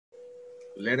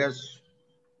Let us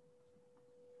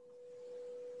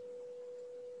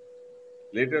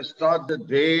start the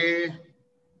day.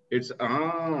 It's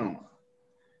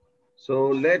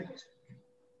so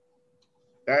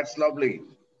that's lovely.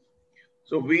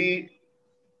 So we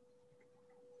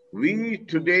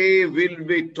today will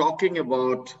be talking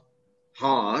about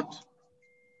heart,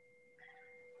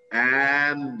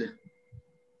 and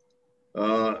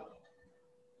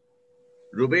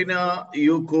Rubina,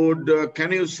 you could,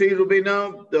 can you see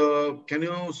Rubina? Can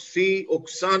you see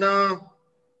Oksana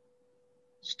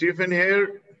Steffan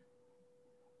here?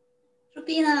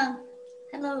 Rubina,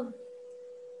 hello.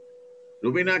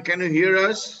 Rubina, can you hear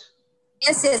us?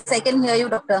 Yes, I can hear you,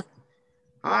 doctor.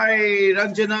 Hi,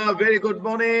 Ranjana, very good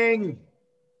morning.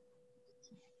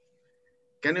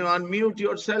 Can you unmute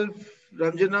yourself,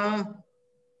 Ranjana?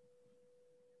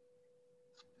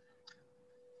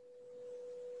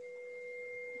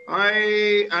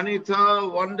 Hi, Anita,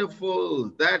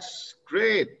 wonderful. That's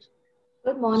great.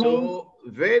 Good morning. So,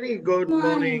 very good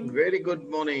morning. Very good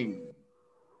morning.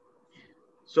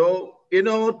 So,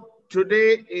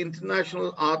 today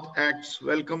International Art Acts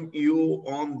welcome you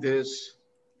on this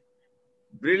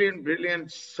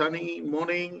brilliant sunny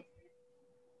morning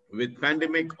with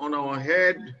pandemic on our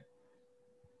head.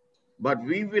 But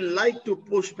we will like to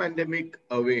push pandemic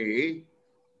away,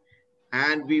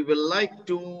 and we will like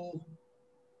to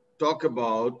talk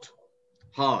about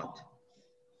heart.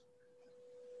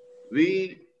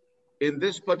 We, in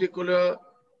this particular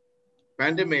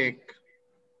pandemic,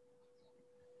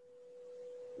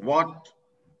 what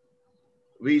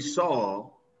we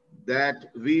saw that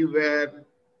we were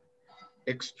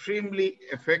extremely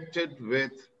affected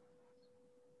with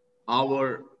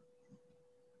our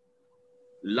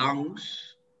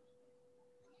lungs,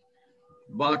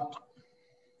 but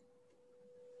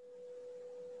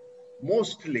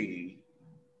mostly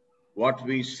what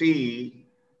we see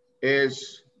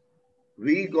is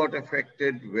we got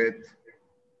affected with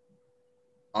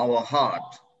our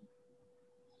heart.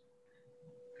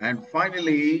 And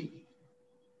finally,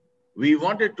 we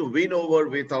wanted to win over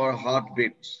with our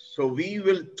heartbeats. So we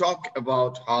will talk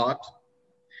about heart,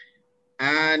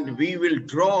 and we will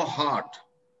draw heart.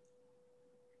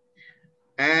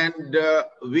 And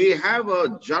we have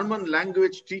a German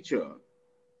language teacher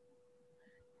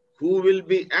who will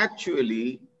be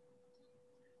actually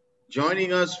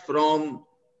joining us from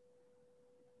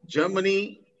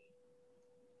Germany.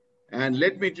 And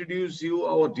let me introduce you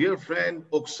our dear friend,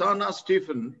 Oksana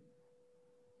Steffan.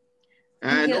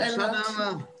 And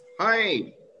Oksana,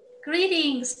 hi.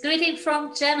 Greetings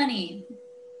from Germany.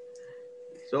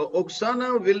 So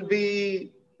Oksana will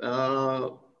be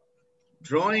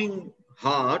drawing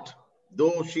heart,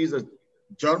 though she's a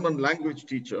German language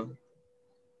teacher.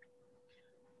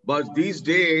 But these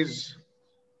days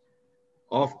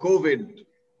of COVID,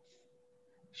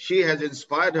 she has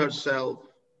inspired herself,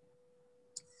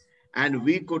 and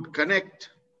we could connect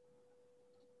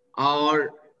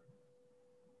our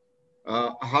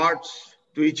hearts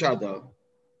to each other.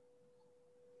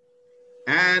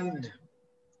 And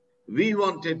we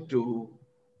wanted to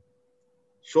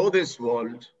show this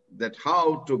world that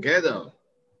how together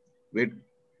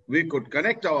we could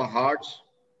connect our hearts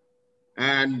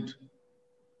and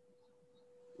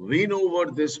win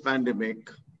over this pandemic,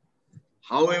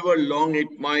 however long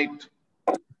it might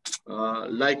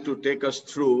like to take us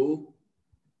through.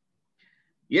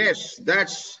 Yes,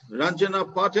 that's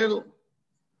Ranjana Patil.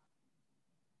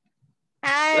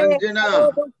 Hi,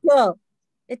 Ranjana. hello,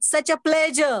 it's such a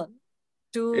pleasure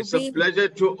to It's a pleasure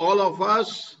to all of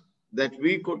us that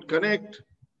we could connect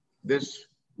this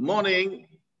morning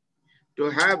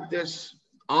to have this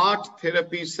art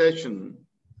therapy session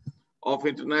of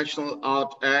International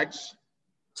Art Acts,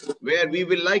 where we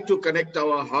will like to connect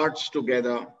our hearts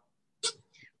together.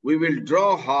 We will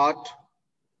draw heart,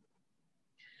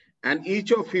 and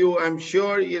each of you, I'm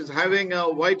sure, is having a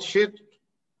white sheet.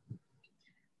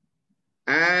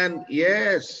 And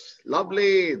yes,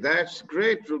 lovely. That's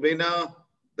great, Rubina.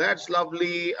 That's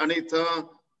lovely, Anita.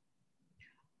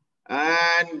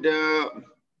 And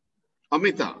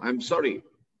Amita, I'm sorry,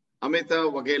 Amita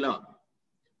Wagela.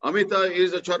 Amita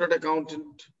is a chartered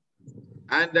accountant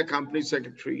and a company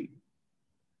secretary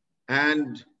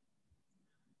and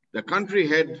the country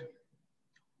head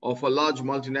of a large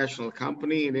multinational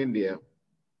company in India.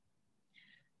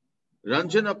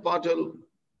 Ranjana Patil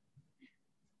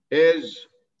is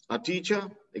a teacher.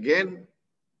 Again,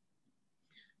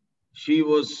 she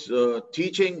was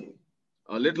teaching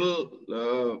a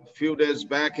little few days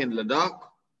back in Ladakh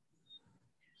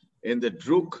in the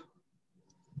Druk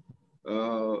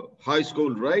High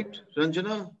School, right,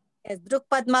 Ranjana? Yes, Druk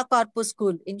Padma Corpus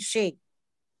School in Sheikh.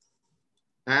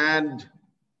 And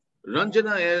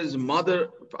Ranjana is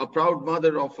a proud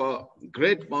mother of a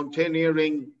great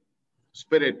mountaineering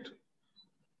spirit,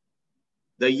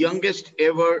 the youngest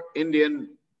ever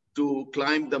Indian to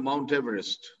climb the Mount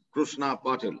Everest, Oksana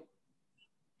Patil,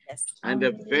 Yes. and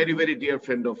a very, very dear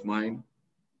friend of mine.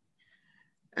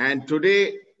 And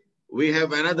today we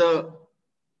have another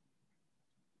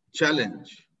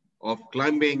challenge of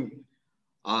climbing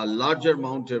a larger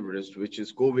Mount Everest, which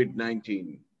is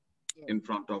COVID-19 in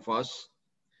front of us.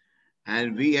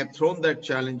 And we have thrown that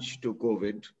challenge to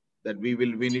COVID that we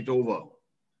will win it over.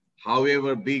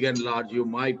 However big and large you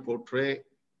might portray,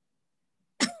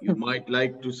 you might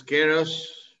like to scare us,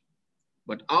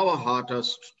 but our heart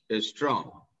is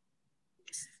strong.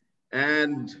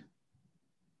 And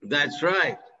that's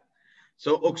right.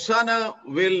 So Oksana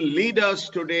will lead us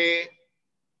today,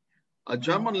 a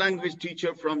German language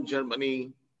teacher from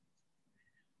Germany,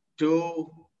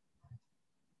 to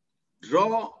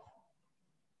draw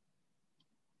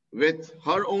with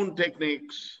her own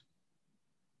techniques.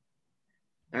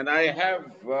 And I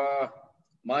have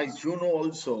my Juno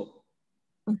also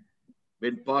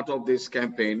been part of this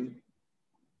campaign.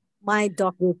 My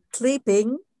dog is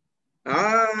sleeping.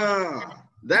 Ah,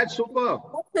 that's super.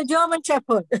 That's the German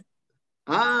Shepherd.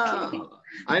 Ah,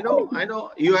 I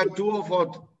know. You have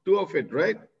two of it,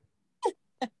 right?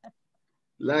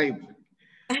 Live.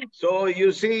 So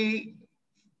you see,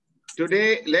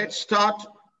 today, let's start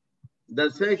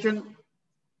the session.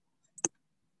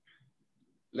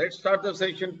 Let's start the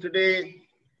session today.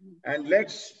 And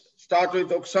let's start with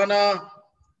Oksana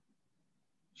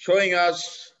showing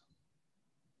us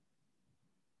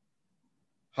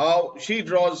how she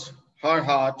draws her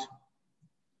heart,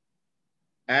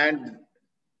 and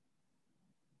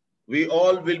we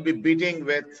all will be beating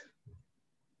with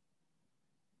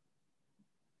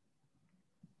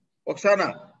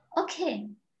Oksana. Okay.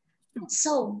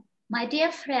 So, my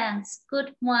dear friends,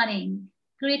 good morning.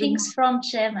 Greetings from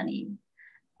Germany.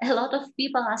 A lot of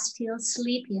people are still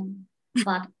sleeping,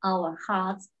 but our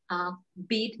hearts are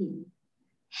beating.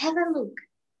 Have a look.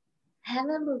 Have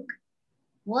a look.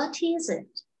 What is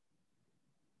it?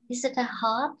 Is it a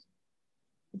heart?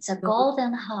 It's a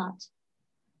golden heart.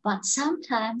 But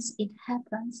sometimes it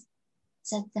happens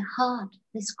that the heart,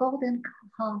 this golden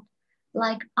heart,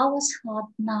 like our heart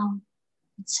now,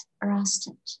 it's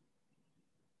rusted.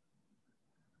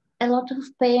 A lot of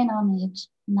pain on it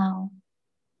now.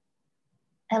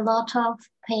 A lot of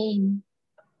pain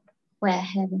we're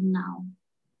having now.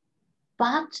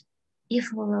 But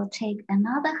if we will take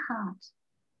another heart,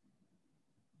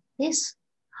 this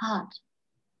heart,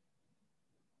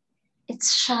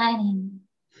 it's shining,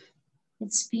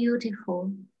 it's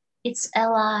beautiful, it's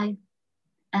alive.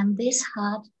 And this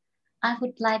heart, I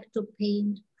would like to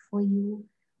paint for you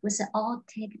with the old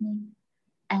technique.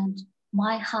 And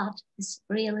my heart is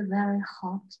really very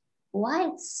hot. Why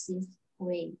it's this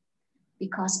way?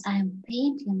 Because I'm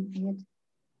painting it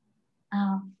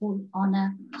on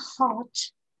a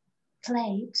hot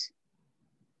plate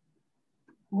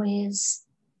with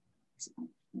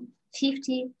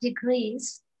 50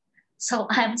 degrees. So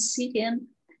I'm sitting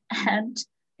and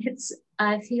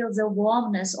I feel the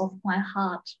warmness of my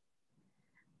heart.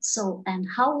 So, and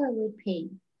how will we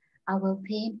paint? I will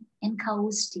paint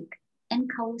encaustic.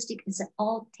 Encaustic is an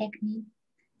old technique.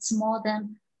 It's more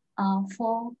than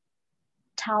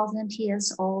 4,000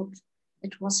 years old.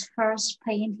 It was first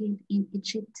painted in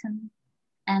Egyptian,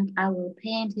 and I will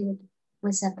paint it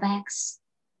with a wax.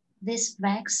 This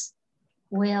wax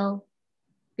will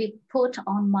be put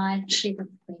on my sheet of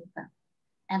paper.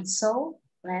 And so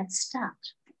let's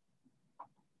start.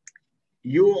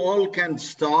 You all can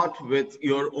start with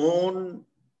your own,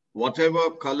 whatever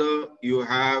color you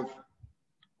have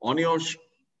on your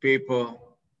paper,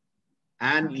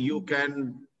 and you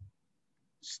can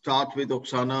start with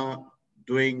Oksana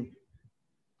doing.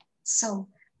 So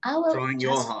I will drawing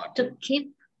just your heart. to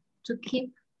keep,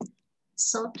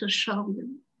 so to show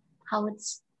you how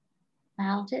it's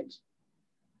melted.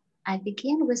 I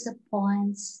begin with the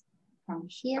points from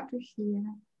here to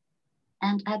here,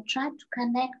 and I try to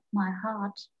connect my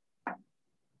heart.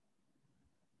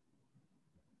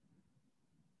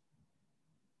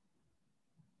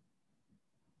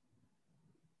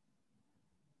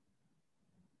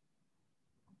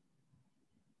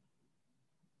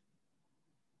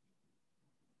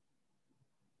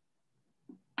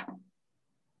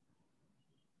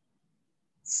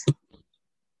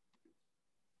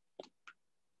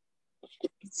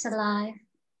 It's alive.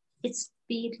 It's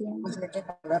beating.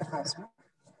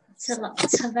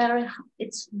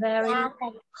 It's very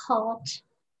hot.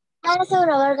 I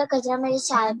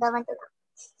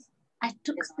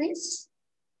took this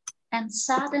And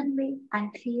suddenly I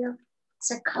feel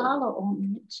the color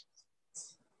on it,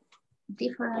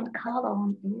 different color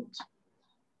on it.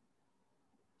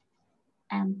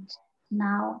 And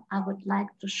now I would like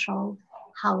to show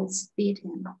how it's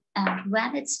beating. And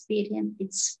when it's beating,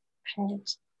 it's spread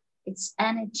its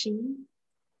energy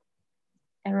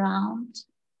around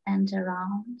and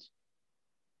around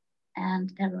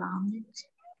and around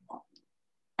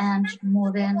and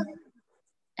moving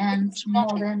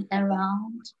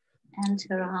around and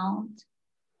around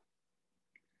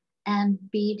and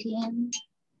beating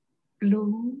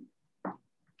blue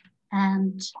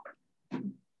and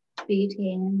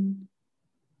beating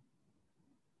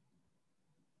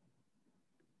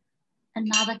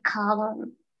another color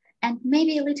and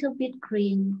maybe a little bit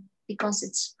green because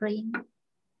it's spring.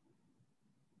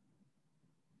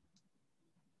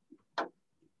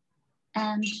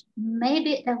 And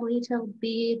maybe a little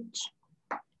bit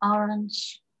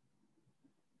orange.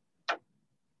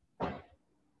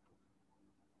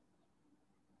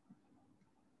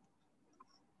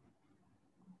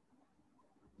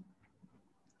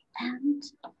 And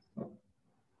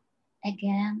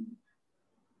again,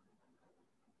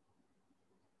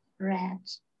 red.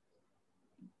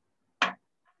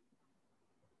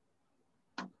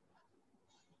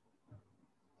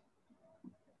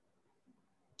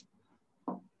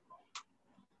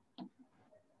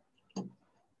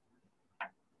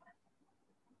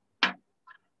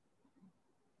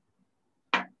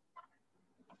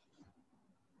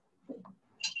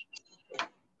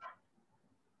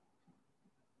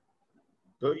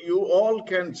 So you all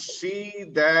can see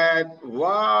that,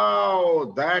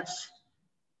 wow, that's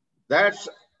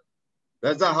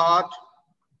a heart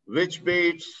which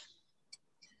beats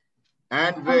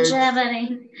and which...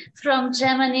 From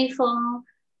Germany for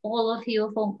all of you,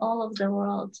 from all of the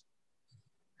world.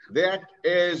 That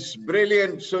is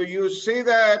brilliant. So you see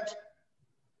that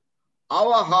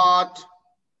our heart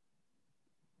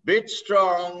beats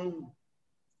strong,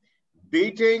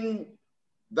 beating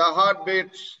the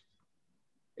heartbeats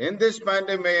in this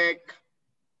pandemic.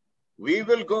 We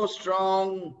will go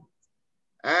strong.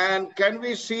 And can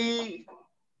we see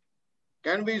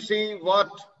what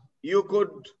you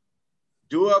could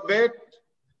do a bit?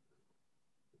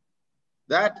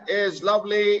 That is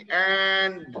lovely.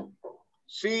 And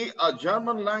see, a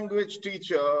German language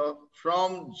teacher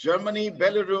from Germany,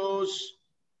 Belarus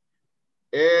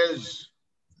is,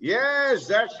 yes,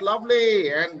 that's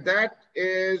lovely. And that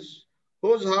is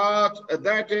whose heart?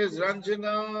 That is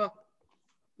Ranjana.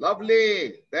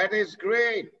 Lovely. That is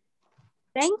great.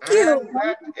 Thank you. And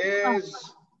that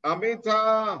is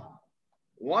Amita.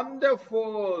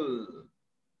 Wonderful.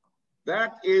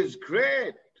 That is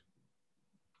great.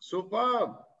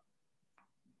 Superb.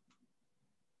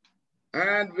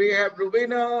 And we have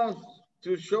Rubina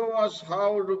to show us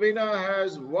how Rubina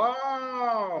has,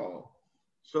 wow.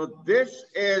 So this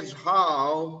is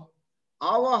how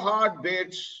our heart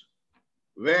beats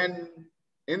when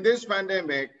in this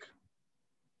pandemic.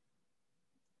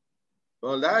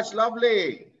 Well, that's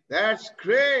lovely. That's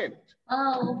great.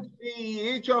 Oh.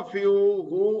 See, each of you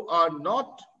who are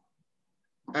not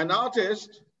an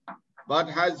artist, but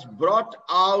has brought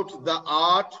out the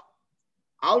art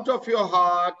out of your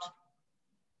heart.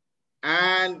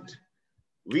 And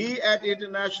we at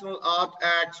International Art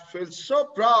Acts feel so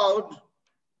proud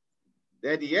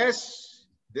that yes,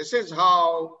 this is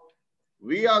how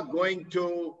we are going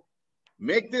to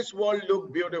make this world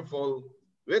look beautiful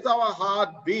with our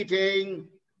heart beating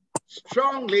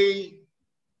strongly.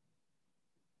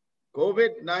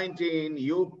 COVID-19,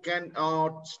 you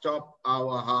cannot stop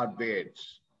our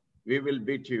heartbeats. We will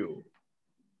beat you.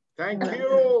 Thank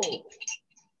you.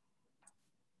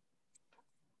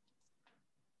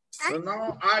 So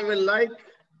now I would like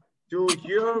to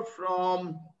hear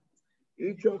from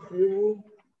each of you.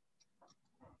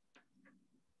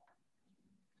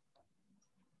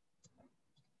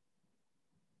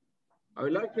 I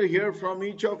would like to hear from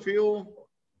each of you.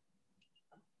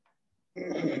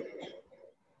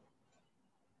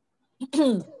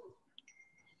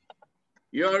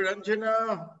 Your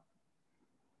Ranjana,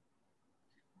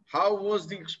 how was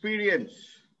the experience?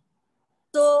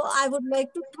 So I would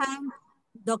like to thank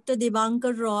Dr.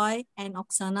 Dibankar Roy and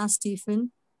Oksana Steffan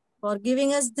for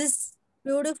giving us this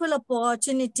beautiful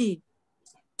opportunity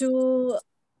to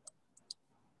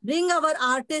bring our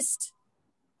artist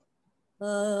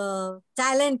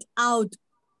talent out.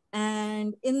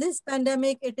 And in this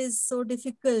pandemic, it is so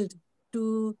difficult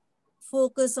to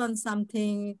focus on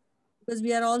something because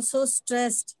we are all so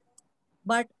stressed.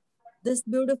 But this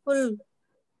beautiful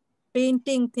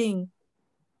painting thing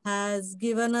has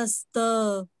given us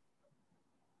the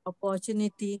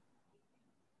opportunity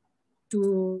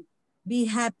to be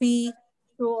happy,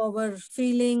 show our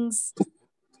feelings.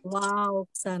 Wow,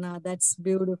 Oksana, that's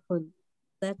beautiful.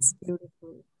 That's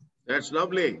beautiful. That's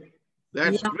lovely.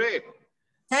 That's Yeah. great.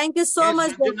 Thank you so Yes,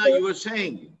 much, Ranjana, Doctor. you were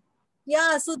saying.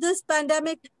 Yeah, so this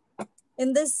pandemic,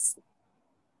 in this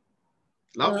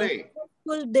Lovely.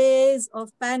 full days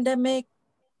of pandemic,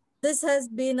 this has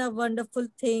been a wonderful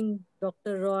thing,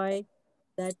 Dr. Roy,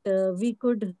 that we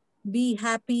could be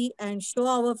happy and show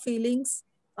our feelings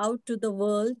out to the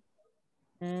world.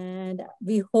 And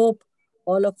we hope,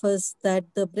 all of us, that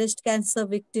the breast cancer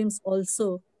victims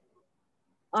also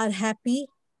are happy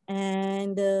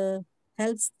and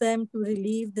helps them to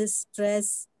relieve this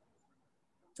stress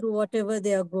through whatever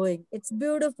they are going. It's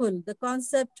beautiful. The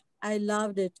concept, I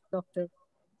loved it, Doctor.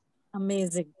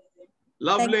 Amazing. Thank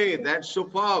Lovely. you. That's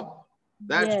superb.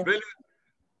 That's Yes. brilliant.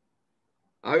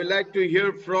 I would like to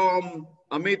hear from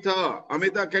Amita.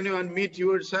 Amita, can you unmute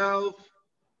yourself?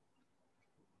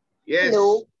 Yes.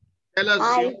 Hello. Tell us.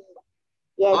 Hi.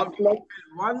 Yes, How do you let's.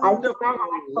 feel? I'll put my Wonderful.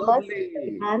 hand first.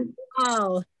 Lovely. And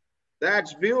Wow.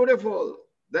 That's beautiful.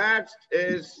 That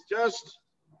is just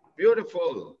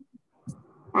beautiful.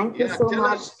 thank you Yeah, so tell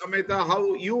much. us, Amita,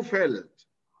 how you felt.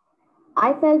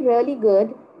 I felt really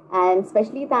good, and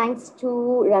especially thanks to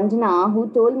Ranjana, who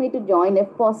told me to join if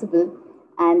possible.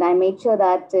 And I made sure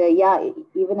that,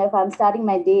 even if I'm starting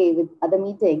my day with other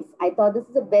meetings, I thought this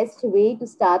is the best way to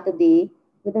start the day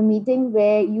with a meeting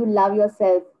where you love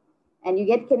yourself and you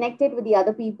get connected with the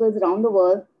other peoples around the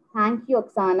world. Thank you,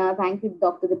 Oksana. Thank you,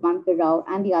 Dr. Dipankar Rao,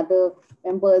 and the other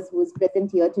members who is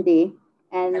present here today.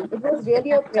 And it was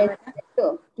really a pleasure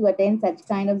to attend such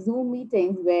kind of Zoom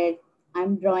meetings where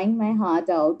I'm drawing my heart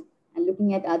out and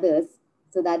looking at others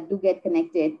so that do get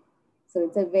connected. So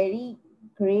it's a very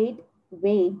great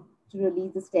way to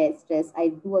release the stress. I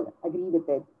do agree with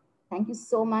it. Thank you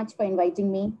so much for inviting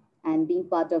me and being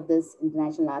part of this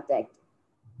International Art Act.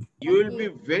 You will be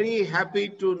very happy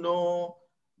to know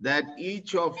that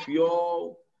each of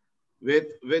you,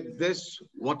 with this,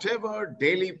 whatever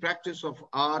daily practice of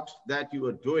art that you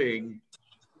are doing,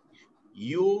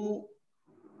 you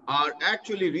are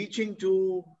actually reaching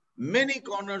to many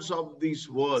corners of this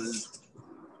world.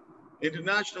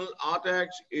 International Art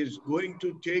Acts is going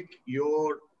to take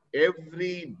your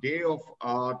every day of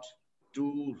art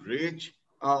to reach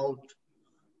out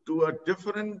to a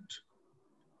different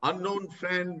unknown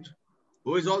friend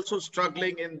who is also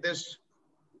struggling in this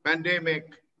pandemic,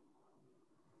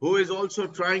 who is also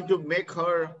trying to make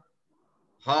her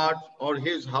heart or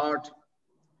his heart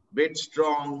beat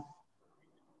strong.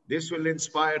 This will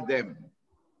inspire them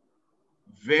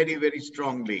very, very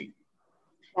strongly.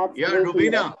 That's Yeah, great to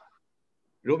hear. Rubina.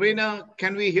 Rubina,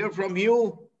 can we hear from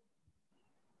you?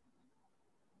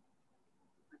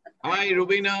 Hi,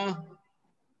 Rubina.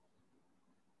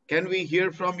 Can we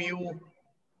hear from you?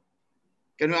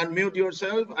 Can you unmute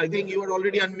yourself? I think you are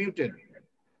already unmuted.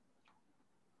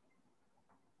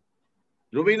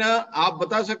 Rubina, आप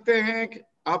बता सकते हैं कि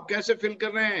आप कैसे feel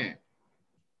कर रहे हैं?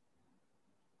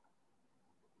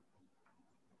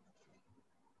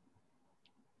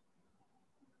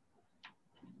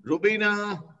 Rubina,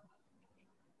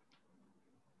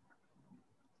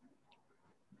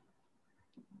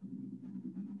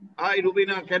 hi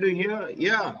Rubina, can you hear?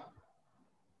 Yeah.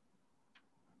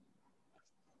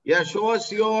 Yeah, show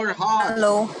us your heart.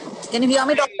 Hello. Can you hear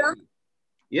me, doctor?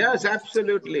 Yes,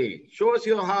 absolutely. Show us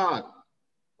your heart.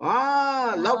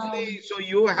 Ah, lovely. So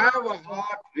you have a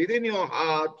heart within your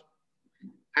heart,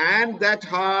 and that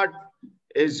heart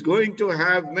is going to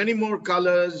have many more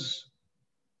colors,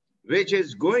 which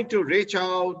is going to reach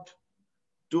out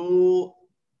to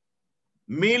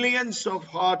millions of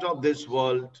heart of this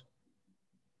world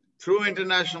through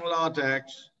International Art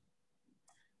Acts.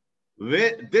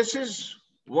 This is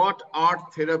what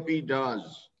art therapy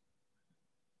does,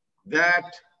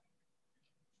 that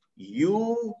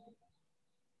you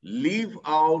leave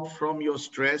out from your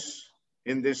stress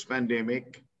in this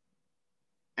pandemic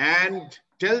and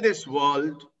tell this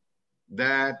world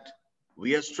that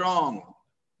we are strong.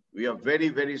 We are very,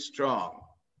 very strong.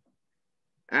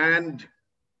 And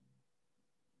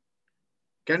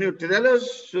can you tell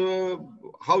us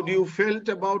how do you felt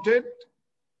about it?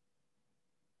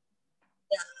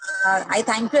 I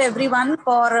thank you everyone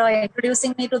for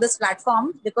introducing me to this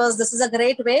platform, because this is a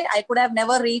great way. I could have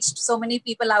never reached so many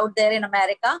people out there in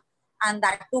America, and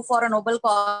that too for a noble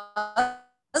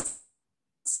cause.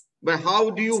 But how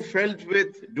do you felt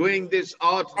with doing this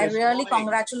art I this really morning?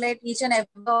 congratulate each and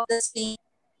every of this team.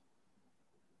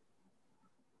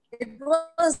 It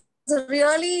was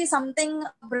really something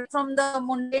from the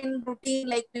mundane routine,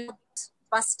 like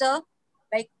Buster,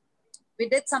 like we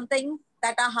did something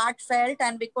that are heartfelt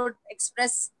and we could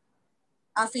express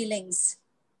our feelings.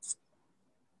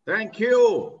 Thank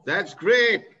you. That's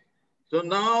great. So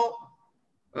now,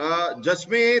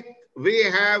 Jasmit, we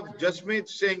have Jasmit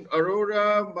Singh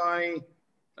Arora, my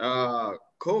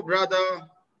co-brother,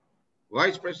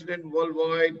 Vice President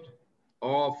Worldwide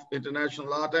of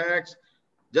International Art Acts.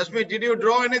 Jasmit, did you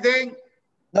draw anything?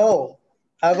 No,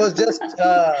 I was just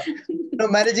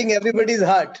managing everybody's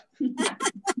heart.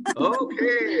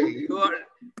 Okay,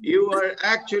 you are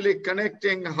actually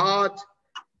connecting heart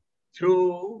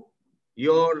through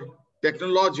your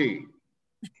technology.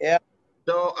 Yeah.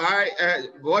 So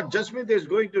what Jasmit is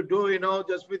going to do,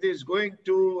 Jasmit is going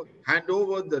to hand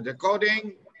over the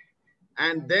recording,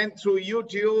 and then through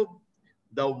YouTube,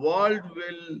 the world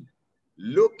will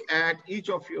look at each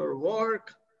of your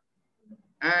work,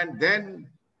 and then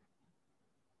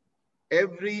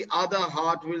every other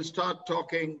heart will start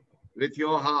talking with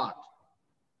your heart.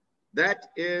 That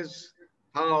is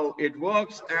how it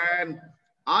works. And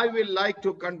I will like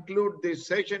to conclude this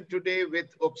session today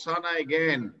with Oksana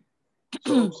again.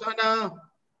 So Oksana,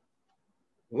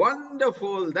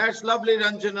 wonderful. That's lovely,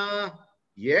 Ranjana.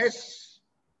 Yes,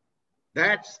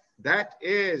 that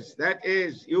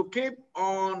is. You keep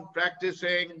on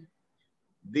practicing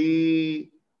the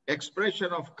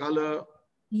expression of color.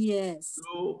 Yes.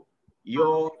 Through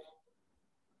your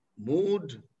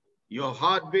mood, your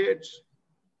heartbeats,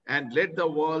 and let the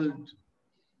world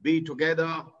be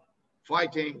together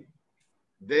fighting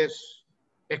this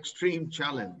extreme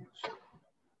challenge.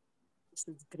 This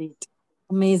is great.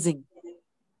 Amazing.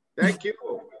 Thank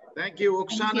you. Thank you,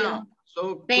 Oksana. Thank you.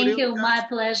 So thank you. My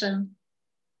pleasure.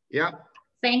 Yeah.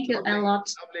 Thank you lovely, a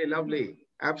lot. Lovely.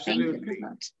 Absolutely. Thank you a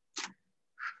lot.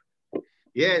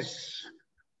 Yes.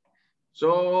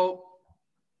 So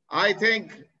I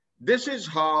think this is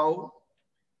how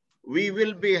we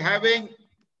will be having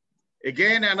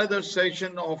again another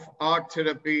session of art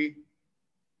therapy,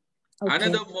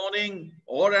 another morning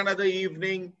or another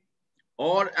evening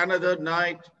or another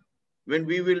night when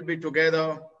we will be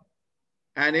together,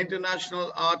 and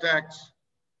International Art Acts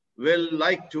will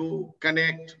like to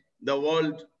connect the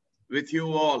world with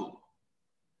you all.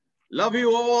 Love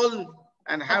you all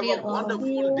and have a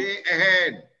wonderful day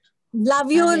ahead.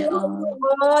 Love you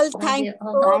all. Thank you.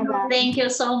 Thank you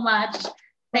so much.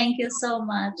 Thank you so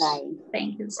much.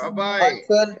 Thank you so much.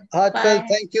 Heartfelt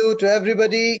thank you to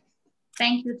everybody.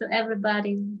 Thank you to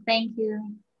everybody. Thank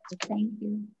you. Thank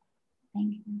you.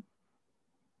 Thank you.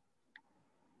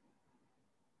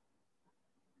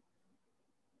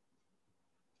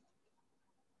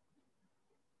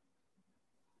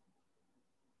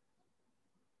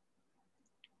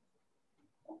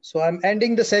 So I'm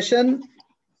ending the session.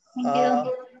 Thank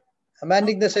you. I'm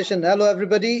ending the session. Hello,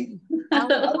 everybody.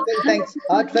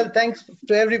 Heartfelt thanks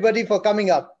to everybody for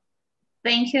coming up.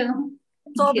 Thank you.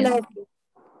 God bless you.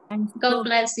 God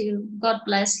bless you. God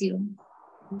bless you.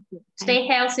 Stay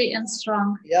healthy and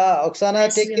strong. Yeah,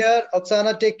 Oksana, take care.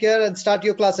 Oksana, take care and start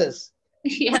your classes.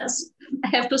 Yes, I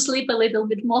have to sleep a little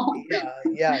bit more.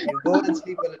 Yeah, you go and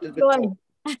sleep a little bit more.